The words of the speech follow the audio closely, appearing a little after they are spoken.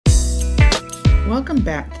Welcome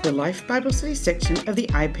back to the Life Bible Study section of the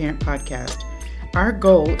iParent podcast. Our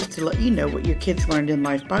goal is to let you know what your kids learned in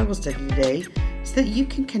Life Bible Study today so that you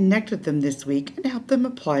can connect with them this week and help them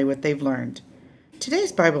apply what they've learned.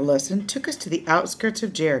 Today's Bible lesson took us to the outskirts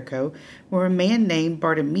of Jericho, where a man named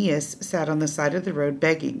Bartimaeus sat on the side of the road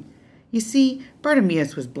begging. You see,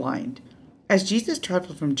 Bartimaeus was blind. As Jesus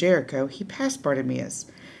traveled from Jericho, he passed Bartimaeus.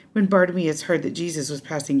 When Bartimaeus heard that Jesus was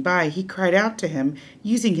passing by, he cried out to him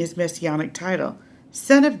using his messianic title,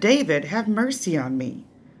 "Son of David, have mercy on me."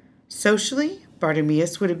 Socially,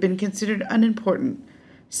 Bartimaeus would have been considered unimportant,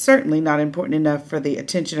 certainly not important enough for the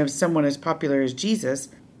attention of someone as popular as Jesus.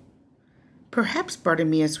 Perhaps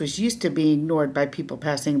Bartimaeus was used to being ignored by people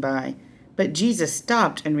passing by, but Jesus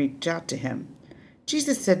stopped and reached out to him.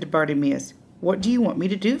 Jesus said to Bartimaeus, "What do you want me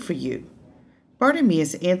to do for you?"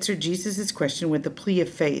 Bartimaeus answered Jesus' question with a plea of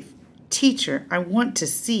faith. "Teacher, I want to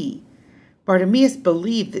see." Bartimaeus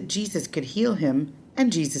believed that Jesus could heal him,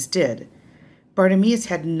 and Jesus did. Bartimaeus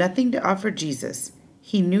had nothing to offer Jesus.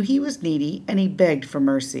 He knew he was needy, and he begged for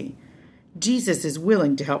mercy. Jesus is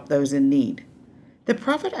willing to help those in need. The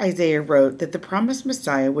prophet Isaiah wrote that the promised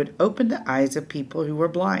Messiah would open the eyes of people who were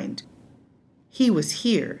blind. He was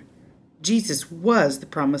here. Jesus was the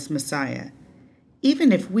promised Messiah.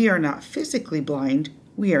 Even if we are not physically blind,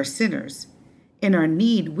 we are sinners. In our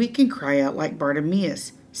need, we can cry out like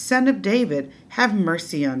Bartimaeus, "Son of David, have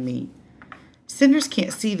mercy on me." Sinners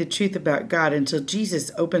can't see the truth about God until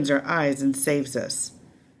Jesus opens our eyes and saves us.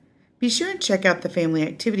 Be sure and check out the family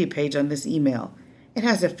activity page on this email. It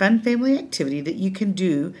has a fun family activity that you can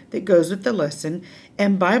do that goes with the lesson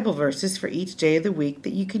and Bible verses for each day of the week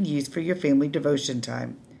that you can use for your family devotion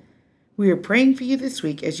time. We are praying for you this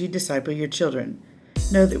week as you disciple your children.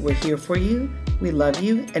 Know that we're here for you, we love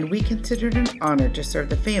you, and we consider it an honor to serve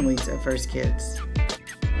the families of First Kids.